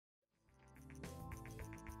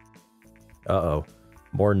Uh-oh.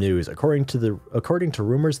 More news. According to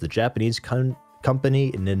rumors, the Japanese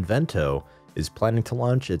company Ninvento is planning to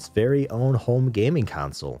launch its very own home gaming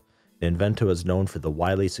console. Ninvento is known for the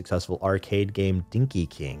widely successful arcade game Dinky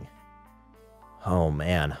King. Oh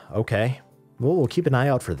man, okay. Well, we'll keep an eye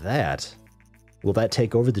out for that. Will that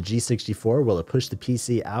take over the G64? Will it push the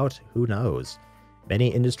PC out? Who knows? Many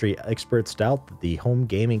industry experts doubt that the home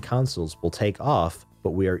gaming consoles will take off,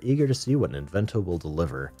 but we are eager to see what Ninvento will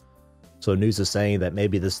deliver. So news is saying that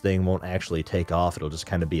maybe this thing won't actually take off, it'll just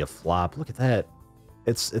kind of be a flop. Look at that.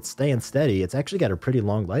 It's staying steady. It's actually got a pretty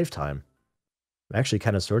long lifetime. I'm actually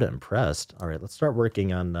kind of sort of impressed. All right, let's start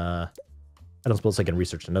working on, I don't suppose I can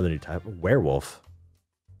research another new type. Werewolf.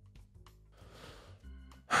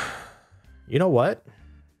 You know what?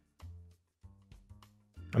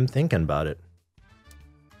 I'm thinking about it.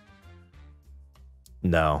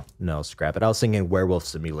 No, scrap it. I was thinking Werewolf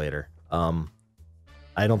Simulator.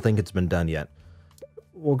 I don't think it's been done yet.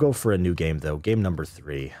 We'll go for a new game, though. Game number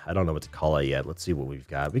 3. I don't know what to call it yet. Let's see what we've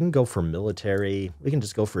got. We can go for military. We can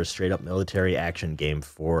just go for a straight-up military action game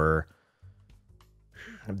for...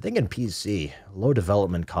 I'm thinking PC. Low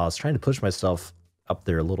development costs. Trying to push myself up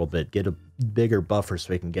there a little bit. Get a bigger buffer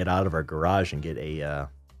so we can get out of our garage and get a...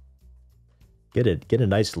 Get a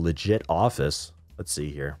nice, legit office. Let's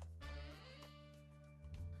see here.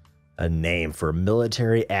 A name for a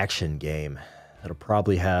military action game. It'll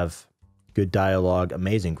probably have good dialogue,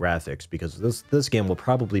 amazing graphics, because this game will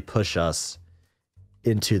probably push us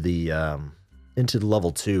into the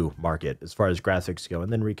level 2 market as far as graphics go,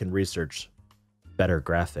 and then we can research better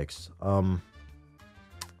graphics.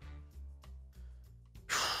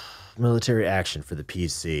 Military action for the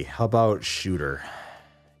PC. How about shooter?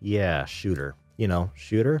 Yeah, shooter. You know,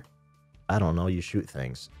 shooter? I don't know, you shoot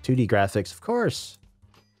things. 2D graphics, of course.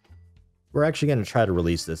 We're actually going to try to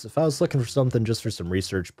release this. If I was looking for something just for some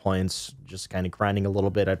research points, just kind of grinding a little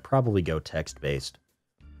bit, I'd probably go text-based,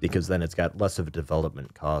 because then it's got less of a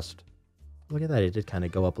development cost. Look at that, it did kind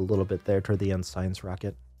of go up a little bit there toward the end, science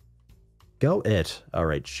rocket. Go it. All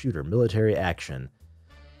right, shooter, military action.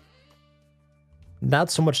 Not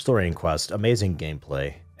so much story and quest, amazing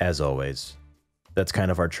gameplay, as always. That's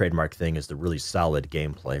kind of our trademark thing, is the really solid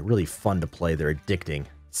gameplay. Really fun to play, they're addicting.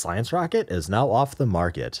 Science Rocket is now off the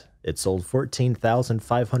market. It sold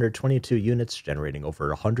 14,522 units, generating over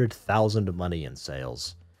 100,000 money in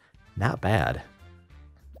sales. Not bad.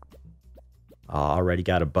 Already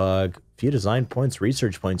got a bug. Few design points,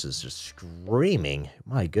 research points is just screaming.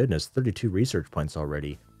 My goodness, 32 research points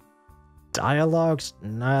already. Dialogues,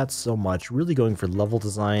 not so much. Really going for level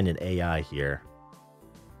design and AI here.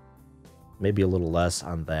 Maybe a little less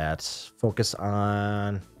on that. Focus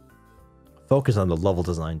on the level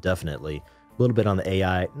design, definitely. A little bit on the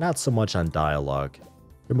AI, not so much on dialogue.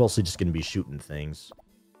 They're mostly just going to be shooting things.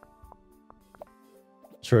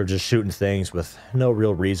 Sort of just shooting things with no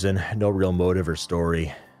real reason, no real motive or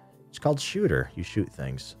story. It's called shooter. You shoot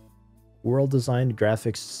things. World design,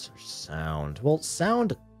 graphics, sound. Well,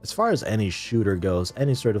 sound, as far as any shooter goes,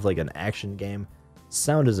 any sort of like an action game,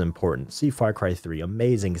 sound is important. See Far Cry 3,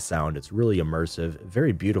 amazing sound. It's really immersive,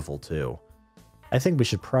 very beautiful too. I think we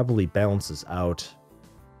should probably balance this out.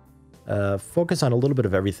 Focus on a little bit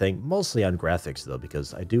of everything, mostly on graphics though,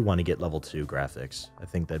 because I do want to get level 2 graphics. I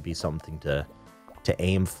think that'd be something to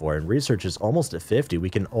aim for. And research is almost at 50. We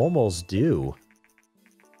can almost do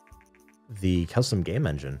the custom game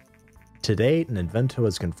engine. Today, Ninvento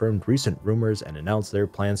has confirmed recent rumors and announced their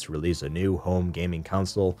plans to release a new home gaming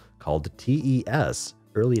console called TES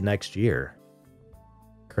early next year.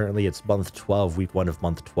 Currently, it's month 12, week 1 of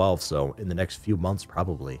month 12, so in the next few months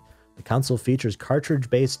probably. The console features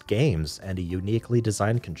cartridge-based games and a uniquely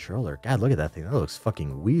designed controller. God, look at that thing. That looks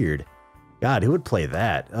fucking weird. God, who would play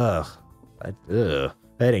that? Ugh. That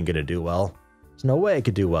ain't gonna do well. There's no way it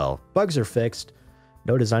could do well. Bugs are fixed.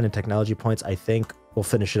 No design and technology points. I think we'll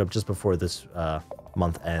finish it up just before this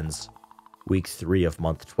month ends. Week 3 of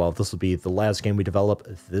month 12. This will be the last game we develop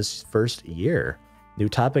this first year. New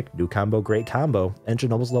topic, new combo, great combo.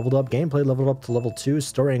 Engine almost leveled up, gameplay leveled up to level 2,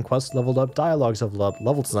 story and quest leveled up, dialogues leveled up,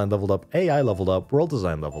 level design leveled up, AI leveled up, world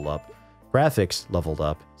design leveled up, graphics leveled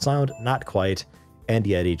up, sound not quite, and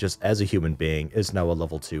Yeti, just as a human being, is now a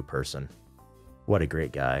level 2 person. What a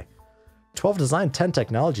great guy. 12 design, 10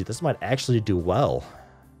 technology. This might actually do well.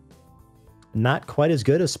 Not quite as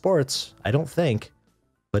good as sports, I don't think,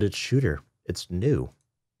 but it's shooter. It's new.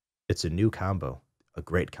 It's a new combo. A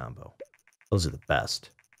great combo. Those are the best.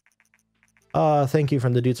 Thank you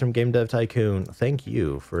from the dudes from Game Dev Tycoon. Thank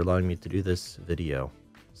you for allowing me to do this video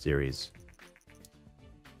series.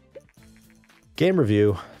 Game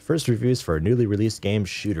review. First reviews for a newly released game,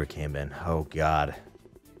 Shooter, came in. Oh god.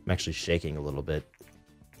 I'm actually shaking a little bit.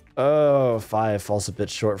 Oh, 5 falls a bit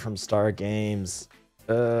short from Star Games.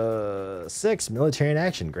 6 military in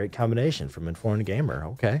action. Great combination from Informed Gamer.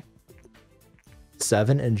 Okay.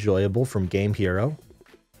 7 enjoyable from Game Hero.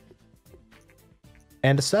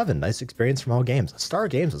 And a 7 nice experience from All Games. Star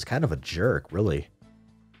Games is kind of a jerk, really.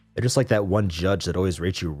 They're just like that one judge that always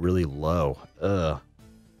rates you really low. Ugh.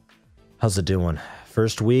 How's it doing?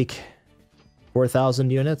 First week, 4,000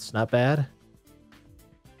 units. Not bad.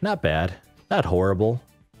 Not bad. Not horrible.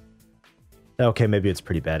 Okay, maybe it's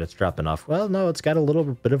pretty bad. It's dropping off. Well, no, it's got a little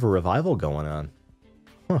bit of a revival going on.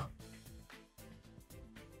 Huh.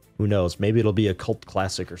 Who knows? Maybe it'll be a cult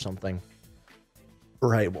classic or something.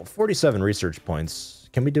 Right, well, 47 research points.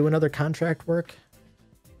 Can we do another contract work?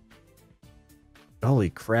 Holy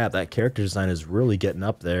crap, that character design is really getting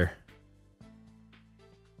up there.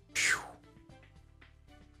 Phew.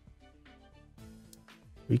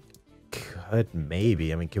 We could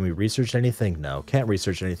maybe. I mean, can we research anything? No, can't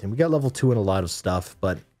research anything. We got level 2 and a lot of stuff,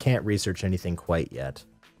 but can't research anything quite yet.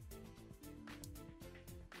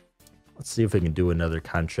 Let's see if we can do another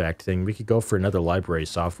contract thing. We could go for another library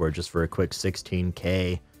software just for a quick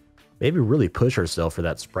 16K. Maybe really push ourselves for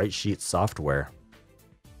that sprite sheet software.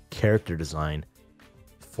 Character design.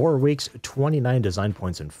 4 weeks, 29 design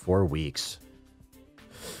points in 4 weeks.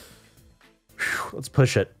 Whew, let's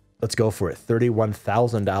push it. Let's go for it.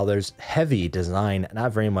 $31,000. Heavy design,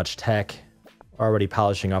 not very much tech. Already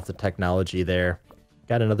polishing off the technology there.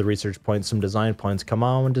 Got another research point, some design points. Come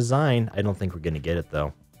on, design. I don't think we're going to get it,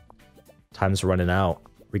 though. Time's running out.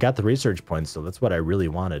 We got the research points, so that's what I really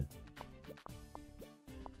wanted.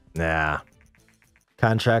 Nah.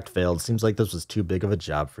 Contract failed. Seems like this was too big of a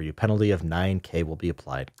job for you. Penalty of 9K will be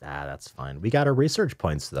applied. Ah, that's fine. We got our research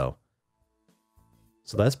points, though.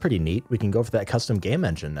 So that's pretty neat. We can go for that custom game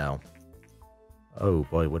engine now. Oh,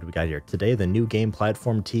 boy, what do we got here? Today, the new game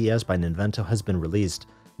platform TES by Ninvento has been released.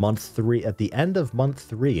 Month 3, at the end of month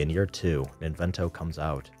 3 in year 2, Ninvento comes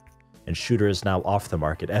out. And Shooter is now off the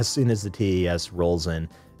market as soon as the TES rolls in.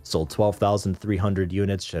 Sold 12,300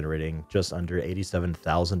 units, generating just under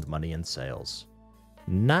 87,000 money in sales.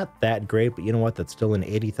 Not that great, but you know what? That's still an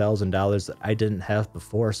 $80,000 that I didn't have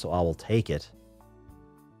before, so I will take it.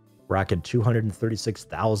 Rocking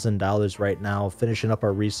 $236,000 right now, finishing up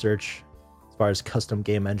our research as far as custom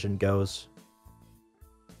game engine goes.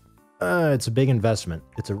 It's a big investment.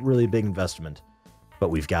 It's a really big investment, but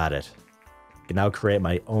we've got it. I can now create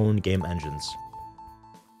my own game engines.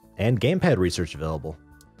 And gamepad research available.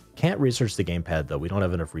 Can't research the gamepad, though. We don't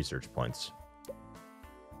have enough research points.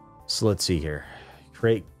 So let's see here.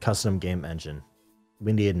 Create custom game engine.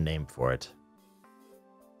 We need a name for it.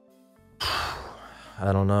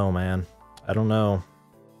 I don't know, man. I don't know.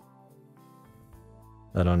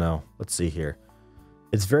 Let's see here.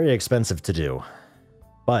 It's very expensive to do,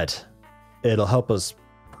 but it'll help us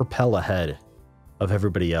propel ahead of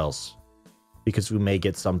everybody else because we may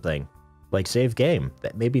get something like save game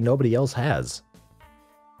that maybe nobody else has.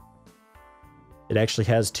 It actually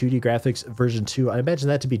has 2D graphics version 2. I imagine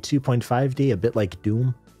that to be 2.5D, a bit like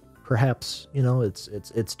Doom, perhaps. You know, it's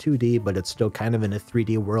 2D, but it's still kind of in a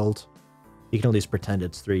 3D world. You can at least pretend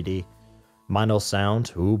it's 3D. Mono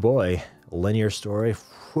sound, oh boy. Linear story,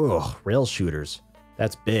 whew, rail shooters.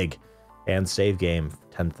 That's big. And save game,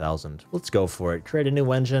 10,000. Let's go for it. Create a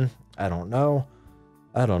new engine. I don't know.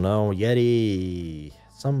 Yeti.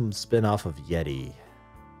 Some spin-off of Yeti.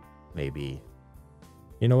 Maybe.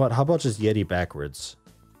 You know what? How about just Yeti backwards?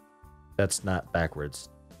 That's not backwards.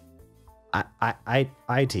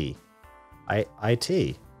 IT.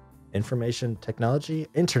 IT. Information technology?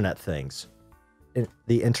 Internet things.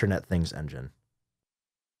 The Internet Things engine.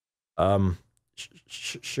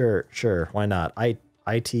 Sure. Why not?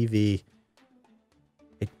 ITV.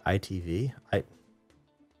 ITV? I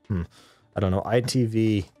don't know.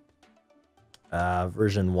 ITV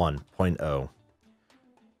version 1.0.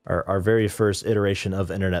 Our very first iteration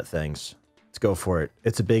of Internet Things. Let's go for it.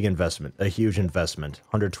 It's a big investment, a huge investment.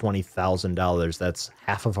 $120,000. That's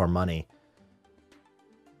half of our money.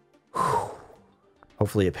 Whew.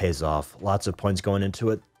 Hopefully it pays off. Lots of points going into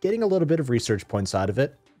it. Getting a little bit of research points out of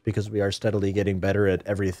it because we are steadily getting better at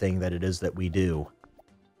everything that it is that we do.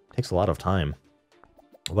 Takes a lot of time.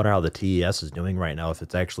 I wonder how the TES is doing right now, if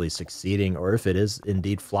it's actually succeeding or if it is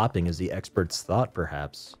indeed flopping as the experts thought,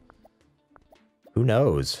 perhaps. Who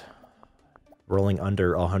knows? Rolling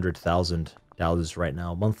under $100,000 right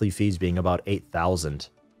now. Monthly fees being about $8,000.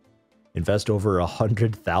 Invest over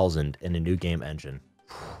 $100,000 in a new game engine.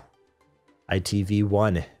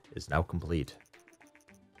 ITV1 is now complete.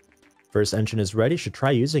 First engine is ready. Should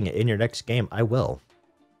try using it in your next game. I will.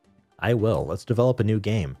 Let's develop a new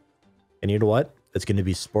game. And you know what? It's going to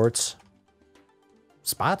be sports.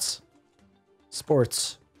 Spots?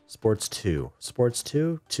 Sports. Sports 2. Sports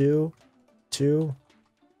 2? 2? 2?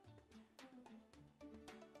 How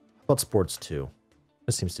about sports 2?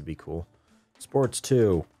 This seems to be cool. Sports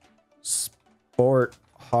 2. Sport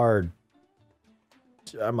hard.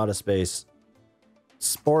 I'm out of space.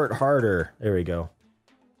 Sport harder. There we go.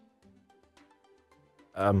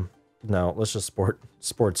 No, let's just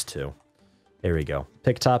sports 2. There we go.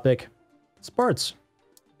 Pick topic. Sports.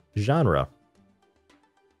 Genre.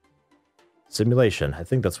 Simulation. I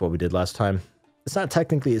think that's what we did last time. It's not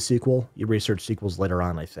technically a sequel. You research sequels later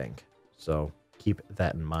on, I think. So keep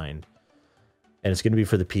that in mind. And it's going to be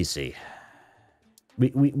for the PC.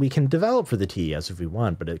 We can develop for the TES if we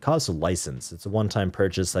want, but it costs a license. It's a one-time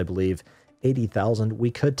purchase, I believe. 80,000. We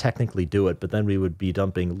could technically do it, but then we would be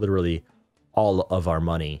dumping literally all of our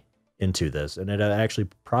money into this, and it actually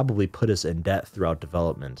probably put us in debt throughout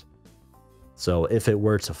development. So if it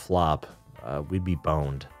were to flop, we'd be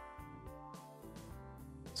boned.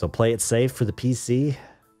 So play it safe for the PC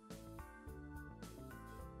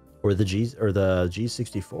or the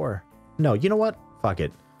G64. No, you know what? Fuck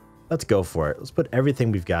it. Let's go for it. Let's put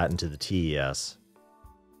everything we've got into the TES.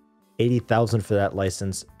 80,000 for that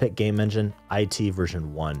license. Pick game engine, IT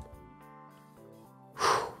version 1.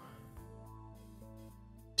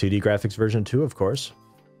 2D graphics version 2, of course.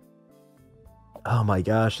 Oh my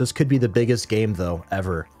gosh, this could be the biggest game though,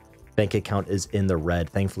 ever. Bank account is in the red.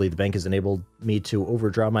 Thankfully, the bank has enabled me to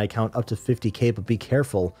overdraw my account up to 50K, but be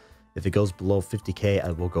careful. If it goes below 50K,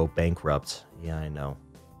 I will go bankrupt. Yeah, I know.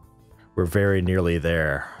 We're very nearly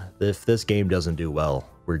there. If this game doesn't do well,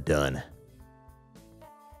 we're done.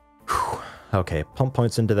 Whew. Okay, pump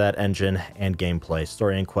points into that engine and gameplay.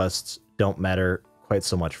 Story and quests don't matter quite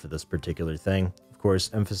so much for this particular thing. Of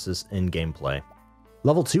course, emphasis in gameplay.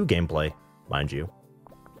 Level 2 gameplay, mind you.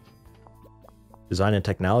 Design and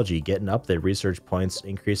technology getting up there. Research points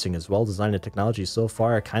increasing as well. Design and technology so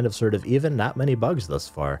far kind of sort of even. Not many bugs thus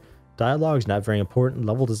far. Dialogue's not very important.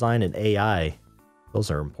 Level design and AI,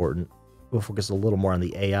 those are important. We'll focus a little more on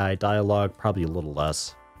the AI. Dialogue, probably a little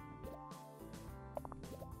less.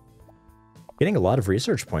 Getting a lot of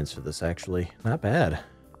research points for this, actually. Not bad.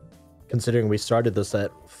 Considering we started this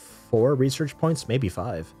at 4 research points, maybe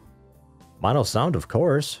 5. Mono sound, of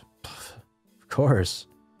course. Of course.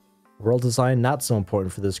 World design, not so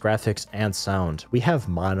important for this. Graphics and sound. We have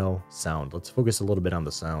mono sound. Let's focus a little bit on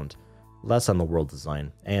the sound. Less on the world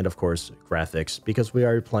design. And, of course, graphics, because we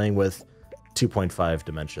are playing with 2.5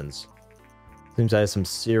 dimensions. Seems I have some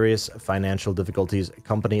serious financial difficulties.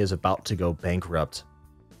 Company is about to go bankrupt.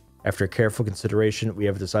 After careful consideration, we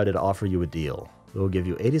have decided to offer you a deal. We will give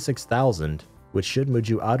you 86,000, which should move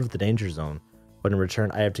you out of the danger zone. But in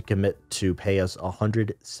return, I have to commit to pay us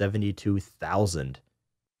 172,000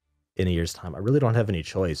 in a year's time. I really don't have any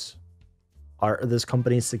choice. This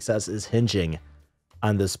company's success is hinging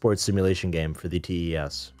on this sports simulation game for the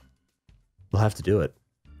TES. We'll have to do it.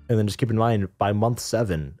 And then just keep in mind, by month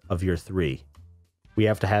 7 of year 3, we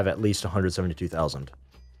have to have at least 172,000.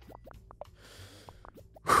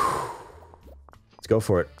 Let's go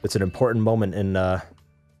for it. It's an important moment in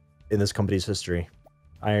this company's history.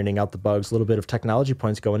 Ironing out the bugs, a little bit of technology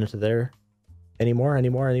points going into there. Any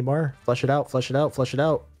more? Flesh it out, flesh it out, flesh it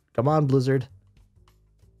out. Come on, Blizzard.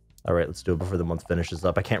 All right, let's do it before the month finishes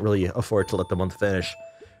up. I can't really afford to let the month finish.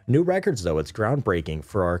 New records, though. It's groundbreaking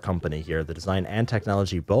for our company here. The design and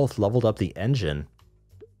technology both leveled up the engine.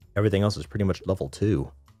 Everything else is pretty much level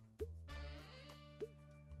 2.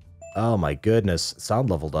 Oh my goodness. Sound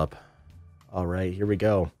leveled up. All right, here we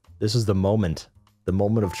go. This is the moment. The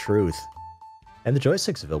moment of truth. And the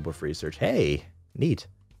joystick's available for research. Hey, neat.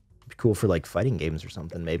 Be cool for like fighting games or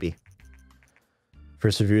something, maybe.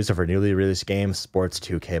 First reviews of our newly released game, Sports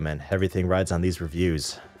 2 came in. Everything rides on these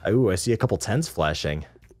reviews. Ooh, I see a couple 10s flashing.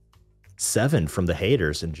 7 from the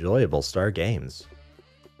haters. Enjoyable star games.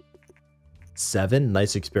 7,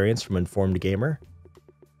 nice experience from Informed Gamer.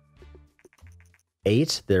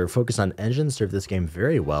 8, their focus on engines served this game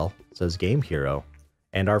very well, says Game Hero.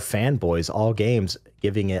 And our fanboys, all games,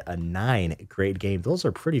 giving it a 9, great game. Those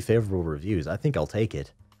are pretty favorable reviews. I think I'll take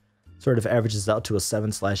it. Sort of averages out to a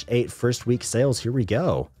 7/8. First week sales, here we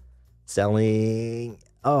go. Selling,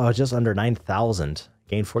 oh, just under 9,000.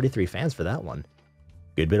 Gained 43 fans for that one.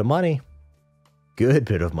 Good bit of money. Good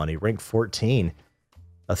bit of money. Rank 14.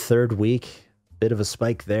 A third week, bit of a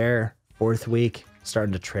spike there. Fourth week,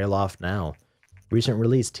 starting to trail off now. Recent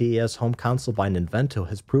release, TES home console by Ninvento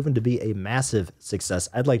has proven to be a massive success.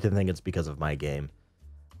 I'd like to think it's because of my game.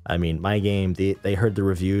 I mean, my game, they heard the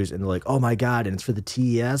reviews and they're like, oh my god, and it's for the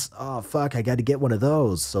TES? Oh fuck, I got to get one of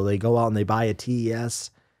those. So they go out and they buy a TES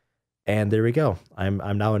And there we go.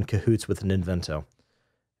 I'm now in cahoots with Ninvento.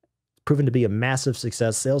 Proven to be a massive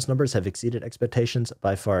success. Sales numbers have exceeded expectations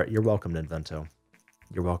by far. You're welcome, Ninvento.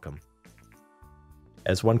 You're welcome.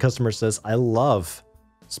 As one customer says, I love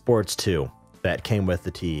Sports 2 that came with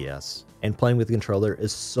the TES. And playing with the controller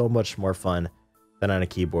is so much more fun than on a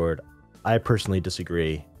keyboard. I personally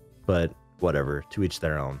disagree, but whatever, to each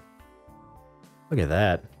their own. Look at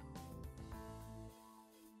that.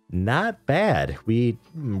 Not bad.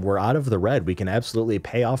 We're out of the red. We can absolutely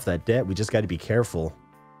pay off that debt. We just got to be careful.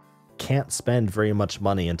 Can't spend very much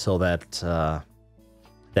money until that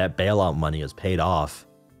bailout money is paid off.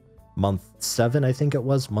 Month 7, I think it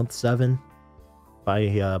was. Month 7.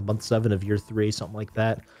 By month 7 of year 3, something like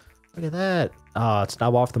that. Look at that. It's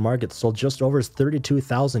now off the market. Sold just over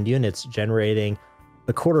 32,000 units, generating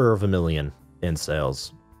 $250,000 in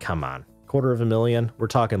sales. Come on. $250,000? We're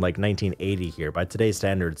talking like 1980 here. By today's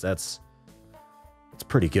standards, that's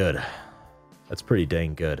pretty good. That's pretty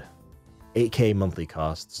dang good. 8K monthly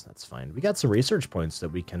costs. That's fine. We got some research points that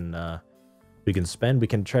we can spend. We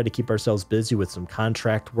can try to keep ourselves busy with some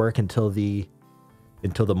contract work until the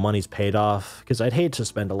money's paid off. Because I'd hate to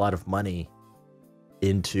spend a lot of money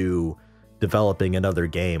into developing another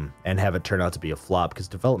game and have it turn out to be a flop, because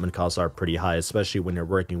development costs are pretty high, especially when you're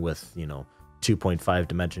working with, 2.5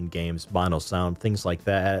 dimension games, mono sound, things like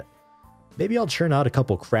that. Maybe I'll churn out a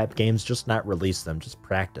couple crap games, just not release them, just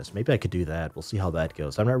practice. Maybe I could do that. We'll see how that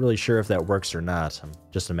goes. I'm not really sure if that works or not. I'm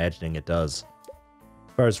just imagining it does.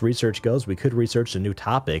 As far as research goes, we could research a new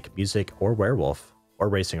topic, music or werewolf, or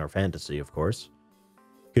racing or fantasy, of course.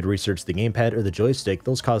 Could research the gamepad or the joystick.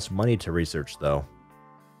 Those cost money to research, though,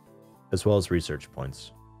 as well as research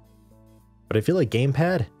points. But I feel like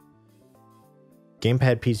gamepad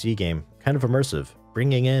PC game, kind of immersive,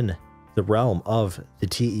 bringing in the realm of the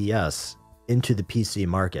TES into the PC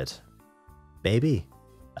market. Maybe.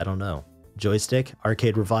 I don't know. Joystick,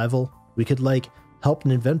 arcade revival. We could help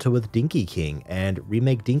Ninvento with Dinky King and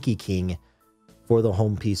remake Dinky King for the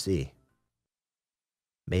home PC.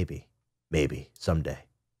 Maybe. Maybe. Someday.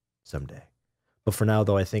 But for now,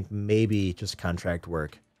 though, I think maybe just contract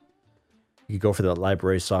work. We could go for the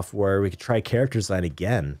library software. We could try character design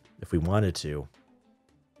again if we wanted to.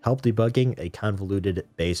 Help debugging a convoluted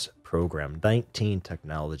base program. 19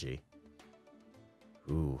 technology.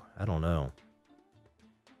 Ooh, I don't know.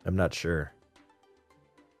 I'm not sure.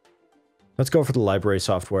 Let's go for the library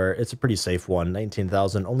software. It's a pretty safe one.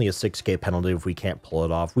 19,000, only a 6K penalty if we can't pull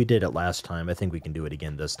it off. We did it last time. I think we can do it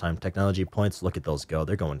again this time. Technology points, look at those go.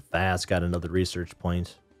 They're going fast. Got another research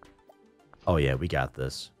point. Oh yeah, we got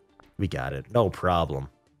this. We got it. No problem.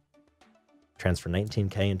 Transfer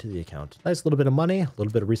 19K into the account. Nice little bit of money, a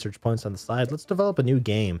little bit of research points on the side. Let's develop a new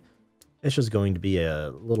game. It's just going to be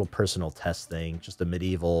a little personal test thing, just a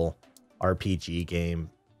medieval RPG game.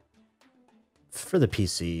 For the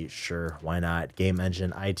PC, sure, why not? Game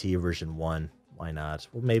engine, IT version 1, why not?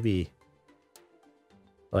 Well, maybe...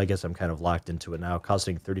 Well, I guess I'm kind of locked into it now.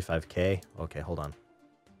 Costing 35K. Okay, hold on.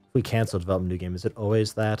 If we cancel development new game, is it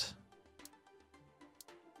always that?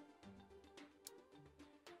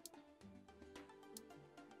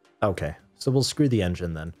 Okay, so we'll screw the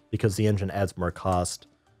engine then, because the engine adds more cost.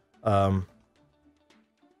 I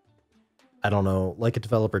don't know, like a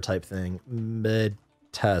developer type thing.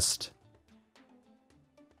 Mid-test.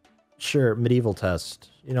 Sure, medieval test.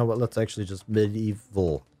 You know what, let's actually just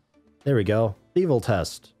medieval. There we go. Medieval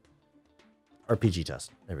test. RPG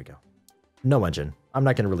test. There we go. No engine. I'm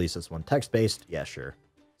not going to release this one. Text-based? Yeah, sure.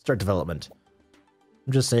 Start development.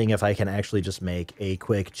 I'm just saying if I can actually just make a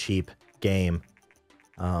quick, cheap game.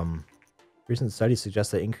 Recent studies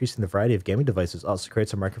suggest that increasing the variety of gaming devices also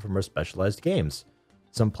creates a market for more specialized games.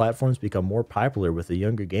 Some platforms become more popular with the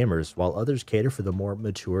younger gamers, while others cater for the more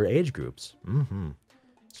mature age groups.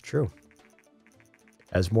 It's true.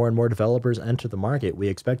 As more and more developers enter the market, we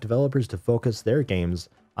expect developers to focus their games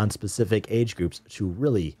on specific age groups to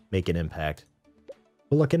really make an impact.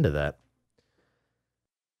 We'll look into that.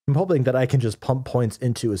 I'm hoping that I can just pump points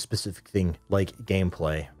into a specific thing, like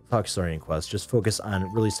gameplay. Fuck Story and Quest. Just focus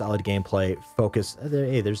on really solid gameplay. Focus...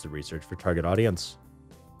 Hey, there's the research for target audience.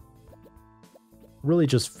 Really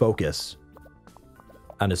just focus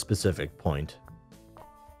on a specific point.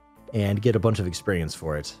 And get a bunch of experience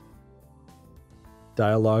for it.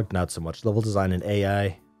 Dialogue, not so much. Level design and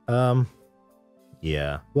AI.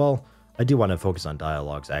 Yeah. Well, I do want to focus on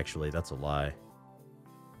dialogues, actually. That's a lie.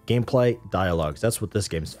 Gameplay, dialogues. That's what this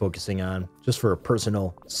game's focusing on. Just for a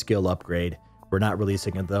personal skill upgrade. We're not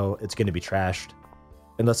releasing it, though. It's going to be trashed.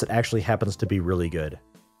 Unless it actually happens to be really good.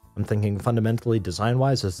 I'm thinking fundamentally,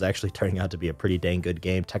 design-wise, this is actually turning out to be a pretty dang good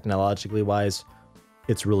game. Technologically-wise,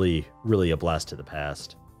 it's really, really a blast to the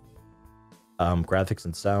past. Graphics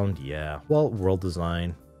and sound, yeah. Well, world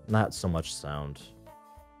design, not so much sound.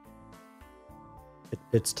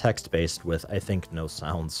 It's text-based with, I think, no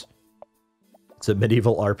sounds. It's a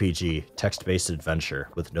medieval RPG, text-based adventure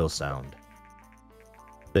with no sound.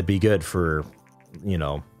 That'd be good for, you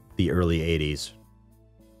know, the early 80s.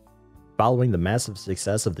 Following the massive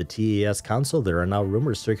success of the TES console, there are now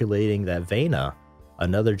rumors circulating that Vena,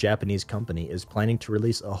 another Japanese company, is planning to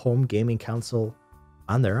release a home gaming console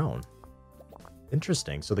on their own.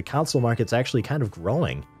 Interesting. So the console market's actually kind of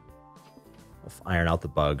growing. We'll iron out the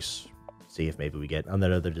bugs. See if maybe we get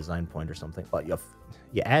another design point or something. But you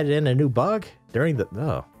added in a new bug during the...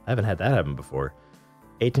 Oh, I haven't had that happen before.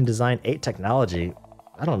 18 design, 8 technology.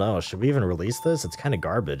 I don't know. Should we even release this? It's kind of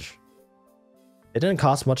garbage. It didn't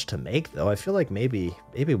cost much to make, though. I feel like maybe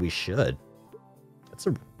we should. That's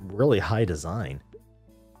a really high design.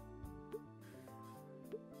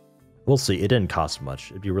 We'll see. It didn't cost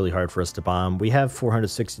much. It'd be really hard for us to bomb. We have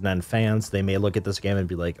 469 fans. They may look at this game and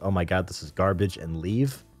be like, oh my god, this is garbage, and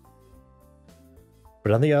leave.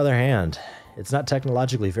 But on the other hand, it's not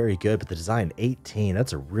technologically very good, but the design 18,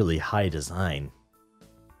 that's a really high design.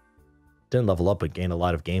 Didn't level up, but gained a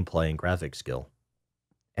lot of gameplay and graphic skill.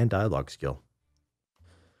 And dialogue skill.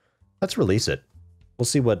 Let's release it. We'll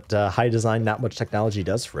see what high design, not much technology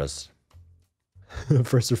does for us.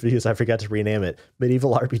 First reviews, I forgot to rename it.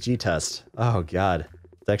 Medieval RPG Test. Oh god.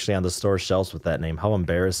 It's actually on the store shelves with that name. How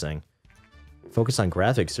embarrassing. Focus on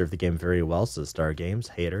graphics serve the game very well, says Star Games.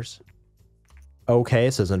 Haters. Okay,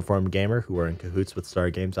 says Informed Gamer, who are in cahoots with Star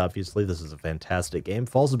Games, obviously. This is a fantastic game.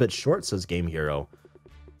 Falls a bit short, says Game Hero.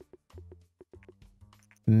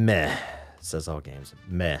 Meh, says All Games.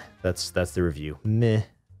 Meh. That's the review. Meh.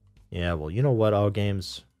 Yeah, well, you know what, All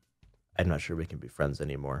Games? I'm not sure we can be friends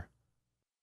anymore.